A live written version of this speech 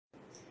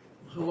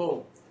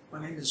Hello,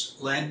 my name is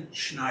Len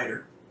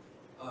Schneider.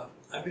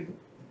 I've been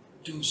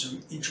doing some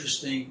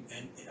interesting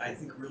and I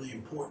think really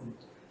important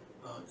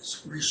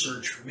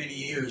research for many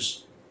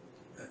years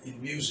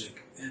in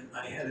music, and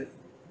I had a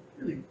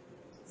really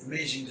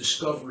amazing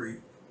discovery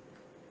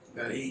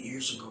about 8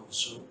 years ago.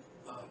 So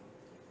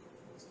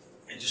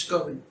I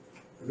discovered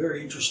a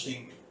very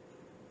interesting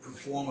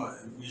performer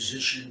and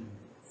musician,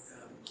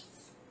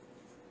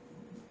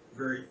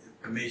 very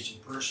amazing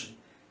person.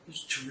 This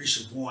is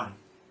Teresa Vaughan.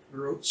 I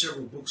wrote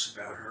several books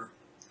about her,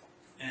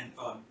 and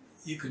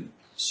you can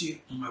see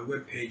it on my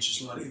webpage.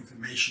 There's a lot of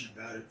information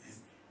about it, and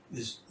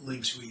there's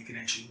links where you can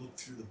actually look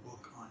through the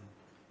book on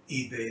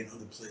eBay and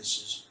other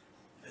places.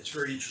 It's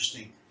very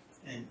interesting.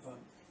 And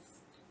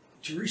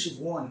Teresa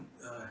Vaughan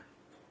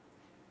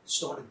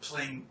started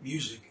playing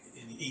music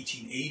in the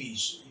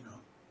 1880s,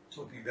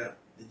 talking about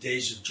the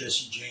days of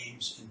Jesse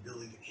James and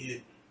Billy the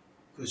Kid,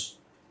 because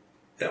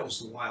that was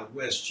the Wild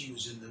West. She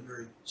was in the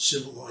very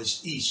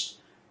civilized East.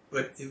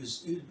 But it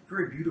was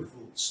very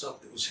beautiful stuff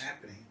that was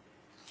happening.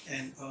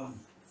 And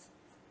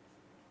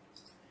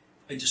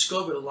I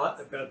discovered a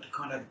lot about the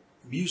kind of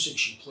music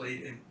she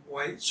played and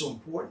why it's so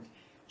important.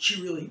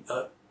 She really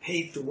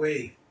paved the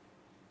way,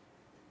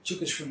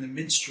 took us from the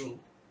minstrel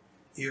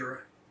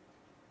era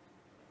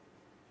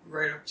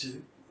right up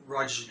to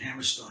Rodgers and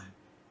Hammerstein.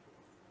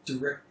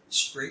 Direct,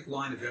 straight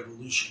line of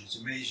evolution. It's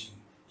amazing.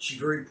 She's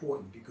very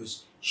important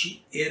because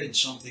she added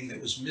something that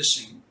was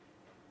missing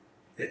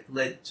that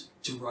led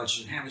to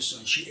Rodgers and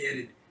Hammerstein. She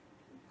added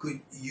good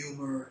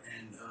humor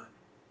and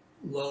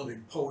love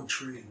and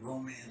poetry and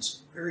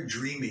romance. Very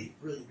dreamy,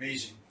 really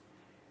amazing.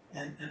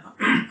 And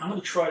I'm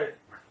going to try to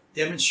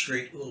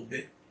demonstrate a little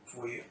bit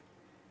for you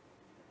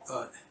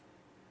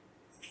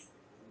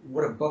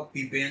what a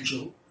buckbeat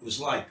banjo was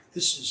like.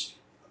 This is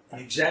an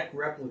exact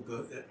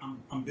replica that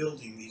I'm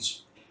building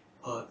these.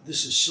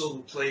 This is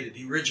silver plated.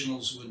 The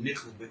originals were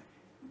nickel, but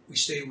we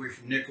stayed away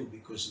from nickel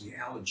because of the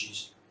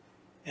allergies.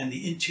 And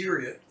the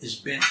interior is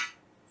bent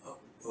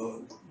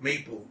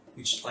maple,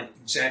 which is like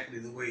exactly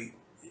the way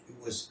it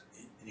was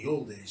in the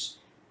old days.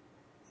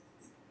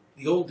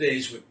 The old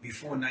days were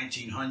before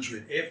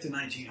 1900. After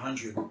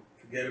 1900,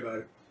 forget about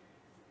it.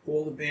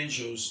 All the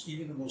banjos,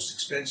 even the most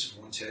expensive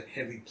ones, had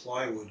heavy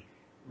plywood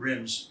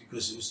rims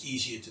because it was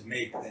easier to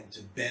make than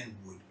to bend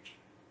wood.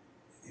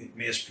 In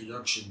mass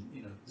production,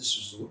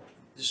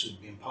 this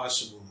would be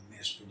impossible in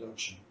mass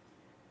production.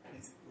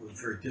 It was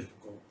very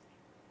difficult.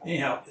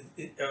 Anyhow,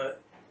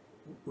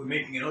 we're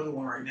making another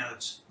one right now.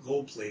 It's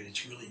gold plated.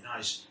 It's really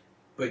nice,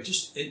 but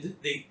just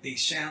they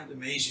sound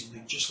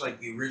amazingly, just like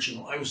the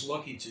original. I was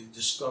lucky to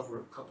discover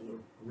a couple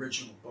of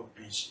original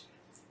buckbeats,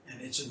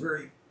 and it's a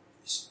very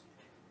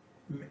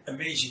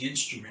amazing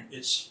instrument.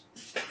 It's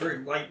very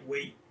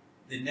lightweight.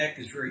 The neck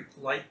is very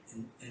light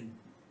and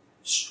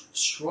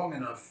strong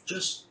enough,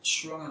 just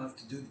strong enough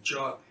to do the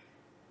job.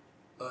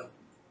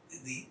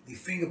 The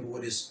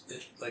fingerboard is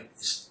like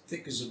as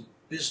thick as a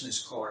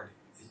business card.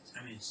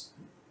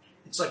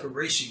 It's like a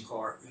racing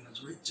car.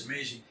 It's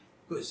amazing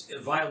because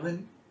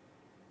violin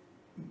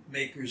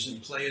makers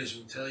and players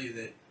will tell you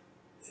that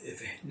if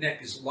the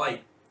neck is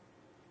light,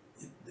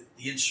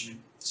 the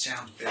instrument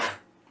sounds better.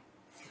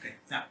 Okay,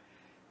 now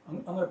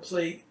I'm going to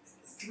play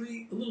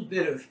three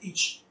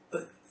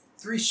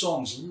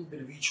songs, a little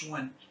bit of each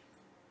one.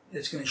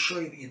 It's going to show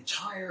you the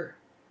entire,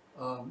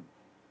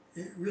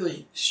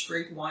 really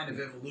straight line of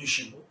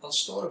evolution. I'll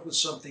start off with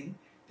something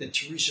that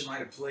Teresa might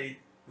have played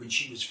when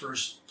she was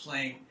first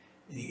playing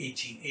in the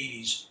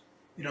 1880s.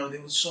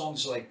 There were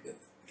songs like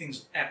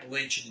things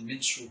Appalachian and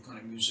minstrel kind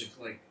of music,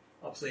 like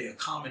I'll play a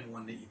common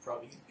one that you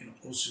probably,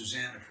 O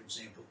Susanna, for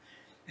example.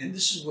 And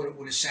this is what it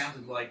would have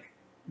sounded like,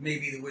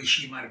 maybe the way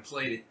she might have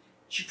played it.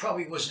 She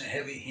probably wasn't a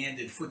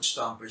heavy-handed foot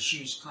stomper.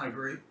 She was kind of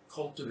very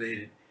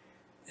cultivated.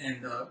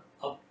 And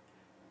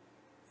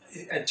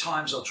at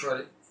times I'll try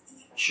to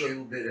show you a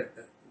little bit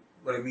of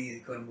what I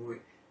mean, kind of more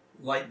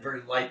light,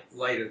 very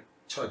lighter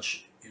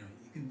touch. You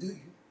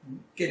can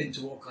get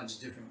into all kinds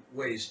of different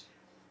ways.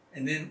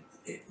 And then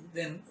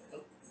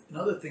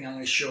another thing I'm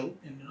going to show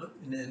in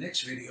the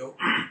next video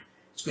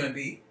is going to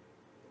be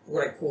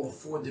what I call a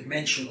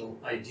four-dimensional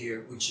idea,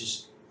 which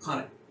is kind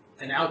of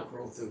an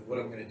outgrowth of what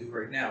I'm going to do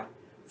right now.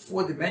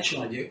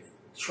 Four-dimensional idea,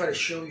 try to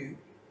show you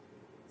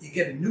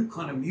get a new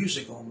kind of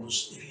music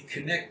almost if you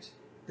connect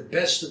the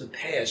best of the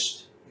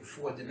past with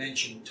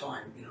four-dimensional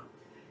time.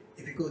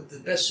 If you go with the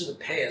best of the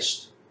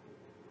past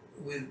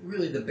with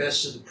really the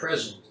best of the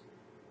present,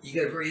 you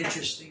get a very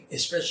interesting,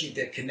 especially if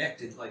they're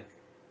connected, like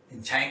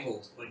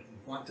entangled, like in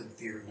quantum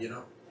theory,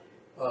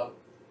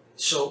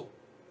 So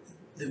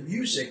the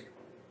music,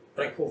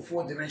 what I call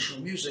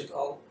four-dimensional music,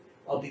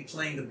 I'll be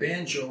playing the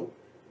banjo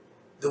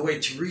the way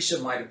Teresa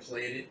might have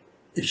played it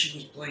if she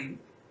was playing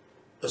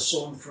a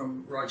song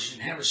from Rodgers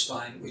and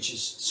Hammerstein, which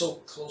is so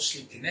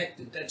closely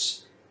connected.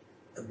 That's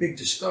a big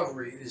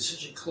discovery. There's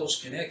such a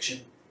close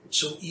connection. It's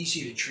so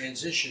easy to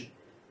transition.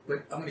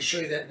 But I'm going to show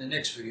you that in the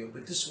next video.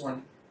 But this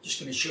one, just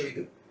going to show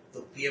you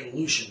the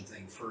evolution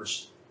thing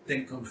first.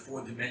 Then comes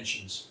four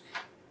dimensions.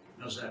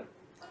 How's that?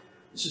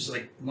 This is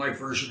like my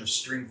version of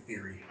string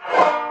theory.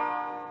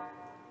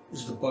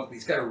 This is the buckbeat.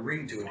 It's got a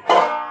ring to it.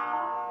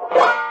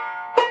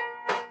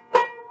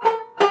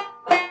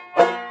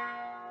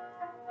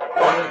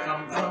 I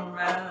come from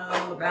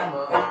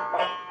Alabama,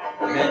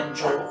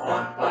 banjo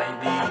on my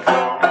knee.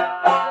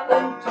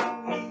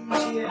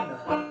 Louisiana,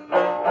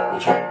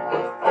 which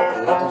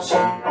I love to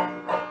see.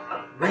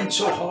 Rained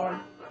so hard,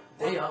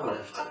 they all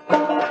left,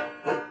 but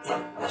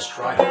it was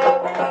dry.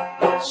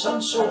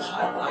 Sun so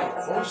hot, I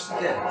froze to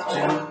death.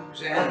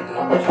 Susanna,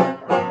 don't you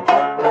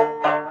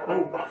cry.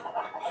 Oh,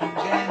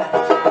 Susanna,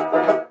 don't you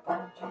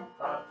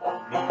cry for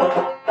me.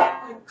 I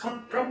come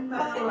from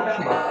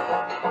Alabama,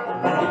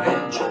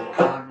 banjo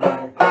on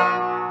my knee.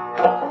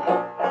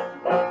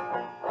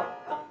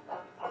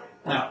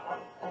 Now,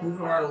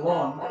 moving right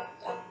along,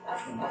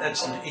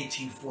 that's in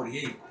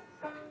 1848.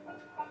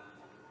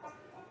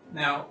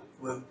 Now,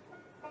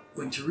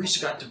 when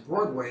Teresa got to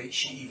Broadway,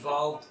 she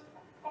evolved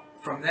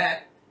from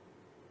that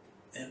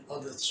and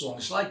other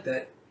songs like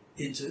that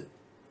into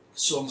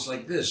songs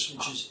like this,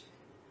 which is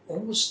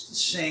almost the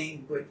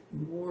same, but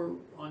more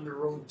on the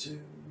road to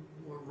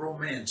more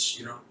romance,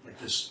 you know, like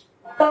this.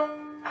 A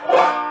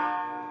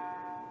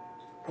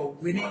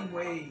winning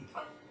way,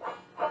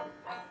 a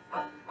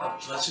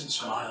pleasant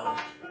smile,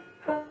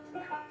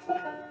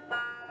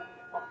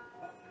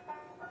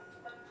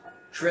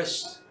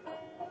 dressed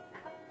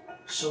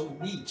so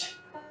neat,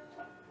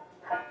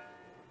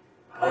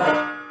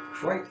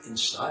 quite in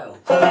style.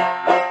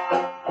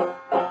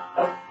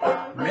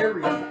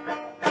 Merry, a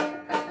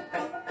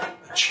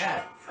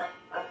chaff,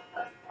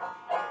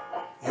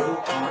 your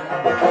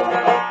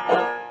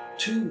time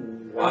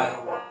too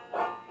wild,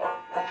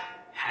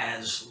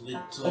 has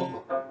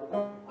little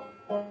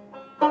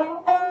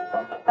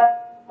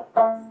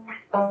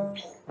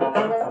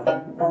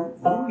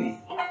Rooney.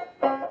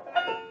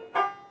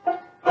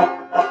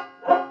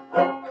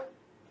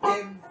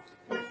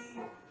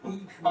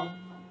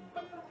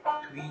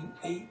 Between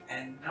 8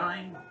 and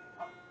 9, I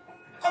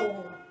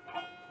call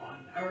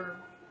on her.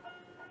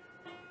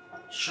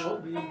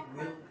 Surely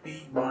will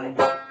be mine.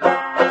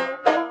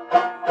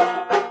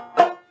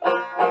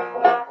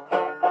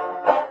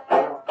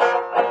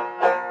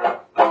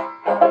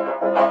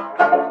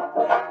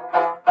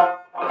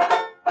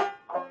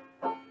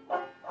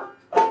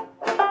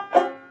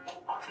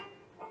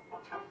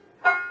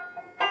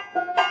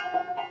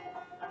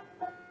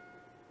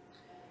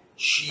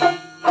 She's my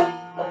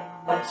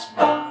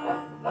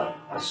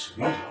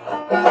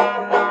sweetheart.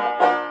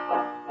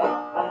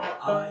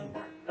 I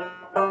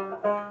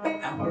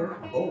am her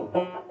beau.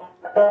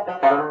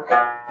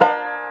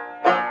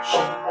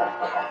 She my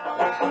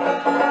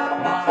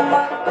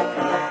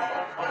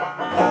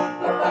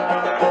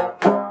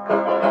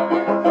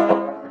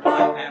I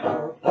am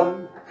her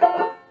beau,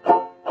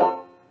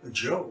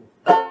 Joe.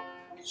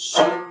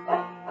 So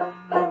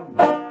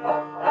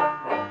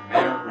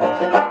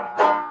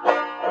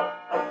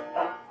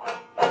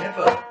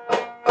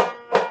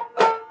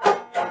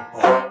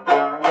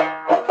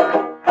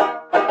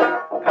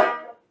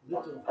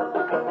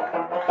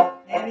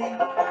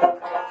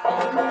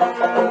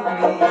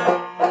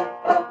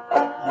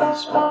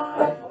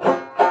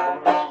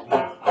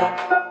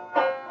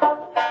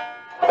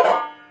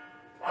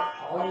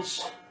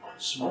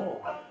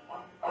small,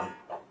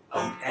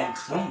 neat and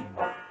clean,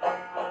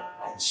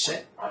 and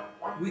set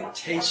with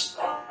taste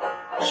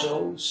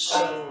so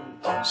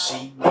seldom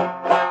seen. You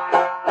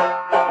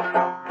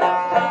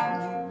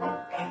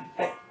can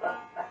bet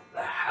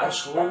the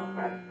household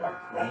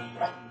queen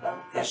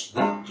is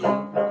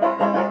little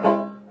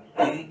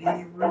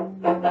any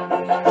room.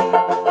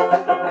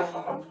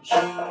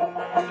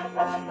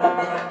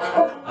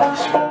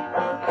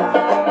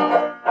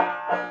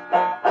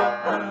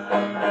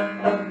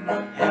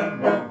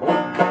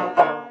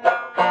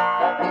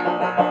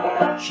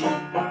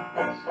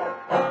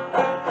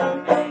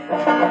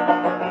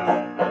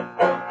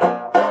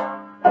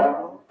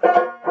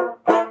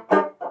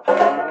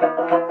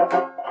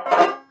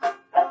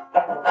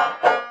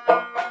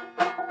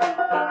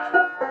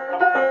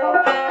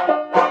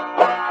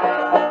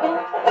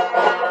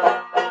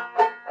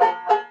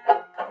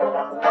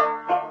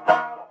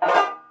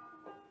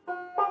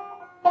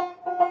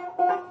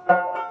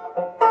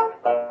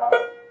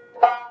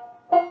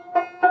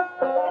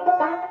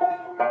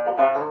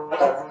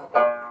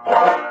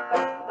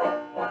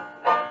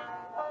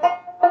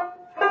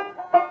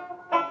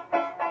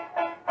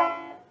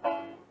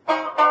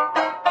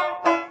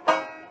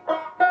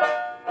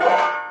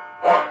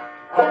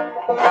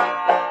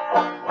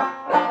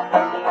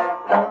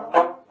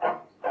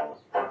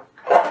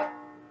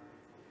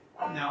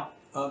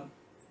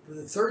 For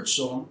the third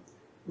song,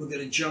 we're going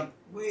to jump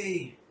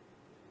way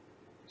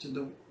to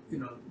the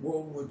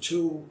World War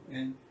II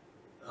and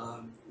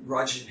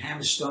Rodgers and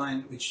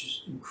Hammerstein, which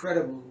is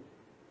incredible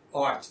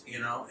art.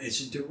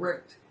 It's a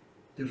direct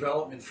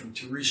development from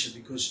Teresa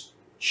because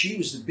she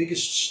was the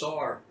biggest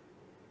star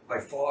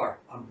by far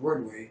on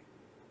Broadway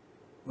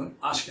when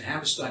Oscar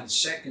Hammerstein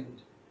II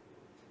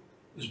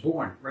was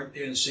born right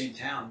there in the same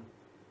town,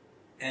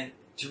 and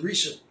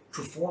Teresa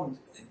performed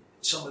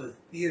some of the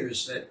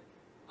theaters that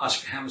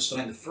Oscar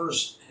Hammerstein the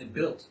first had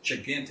built,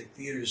 gigantic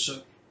theaters.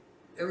 So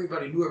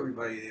everybody knew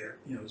everybody there.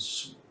 You know,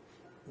 it's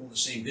all the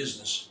same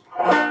business,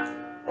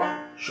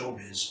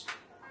 showbiz.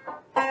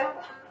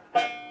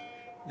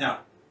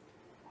 Now,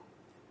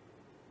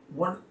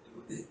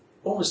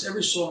 almost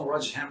every song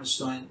Roger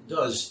Hammerstein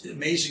does,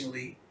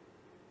 amazingly,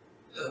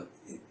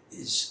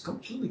 is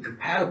completely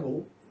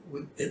compatible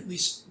with at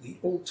least the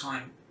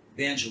old-time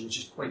banjo, which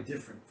is quite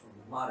different from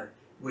the modern,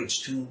 the way it's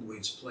tuned, the way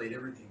it's played,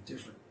 everything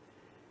different.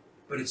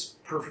 But it's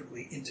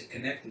perfectly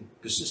interconnected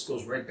because this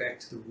goes right back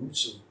to the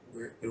roots of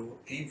where it all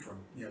came from,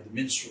 you know, the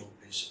minstrel,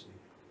 basically.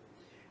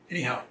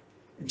 Anyhow,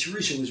 and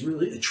Teresa was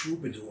really a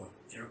troubadour,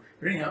 you know.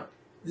 But anyhow,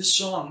 this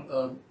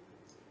song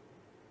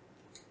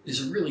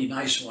is a really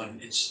nice one.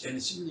 It's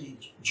really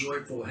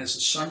joyful. It has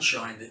the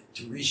sunshine that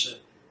Teresa.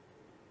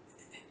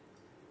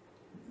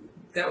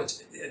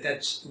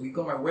 That's we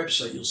go on my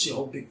website, you'll see a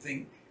whole big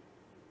thing,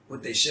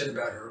 what they said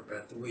about her,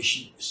 about the way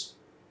she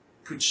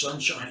put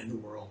sunshine in the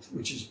world,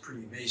 which is a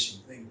pretty amazing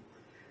thing.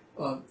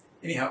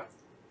 Anyhow,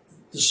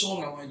 the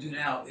song I want to do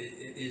now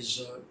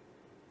is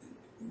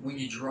when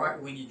you're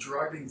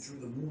driving through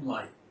the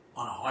moonlight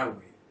on a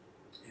highway,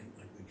 in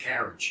like a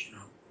carriage, you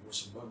know, it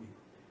was a buggy,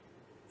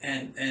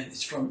 and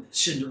it's from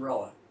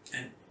Cinderella,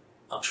 and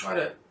I'll just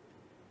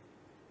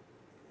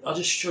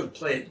try to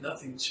play it,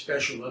 nothing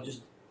special. I'll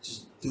just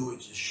do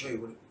it, just show you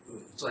what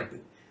it's like.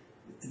 But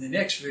in the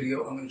next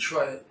video, I'm going to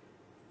try to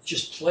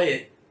just play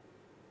it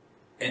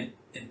and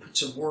put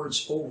some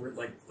words over it,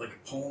 like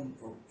a poem,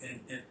 or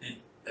and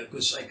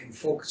because I can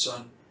focus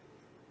on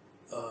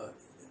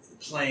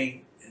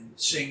playing and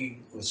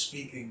singing or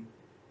speaking,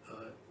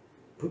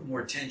 put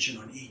more attention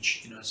on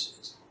each. You know,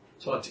 it's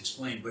hard to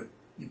explain, but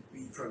you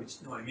probably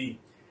know what I mean.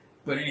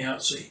 But anyhow,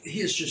 so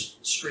here's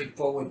just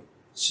straightforward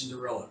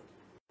Cinderella.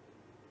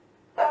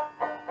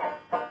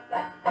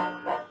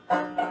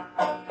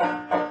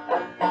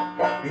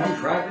 Maybe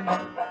driving in the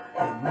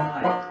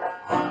moonlight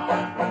on a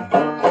highway,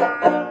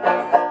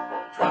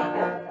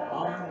 driving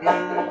on the way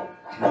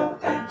to the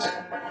dance,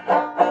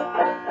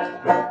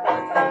 with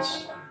breakfast,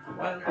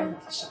 wild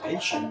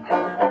anticipation.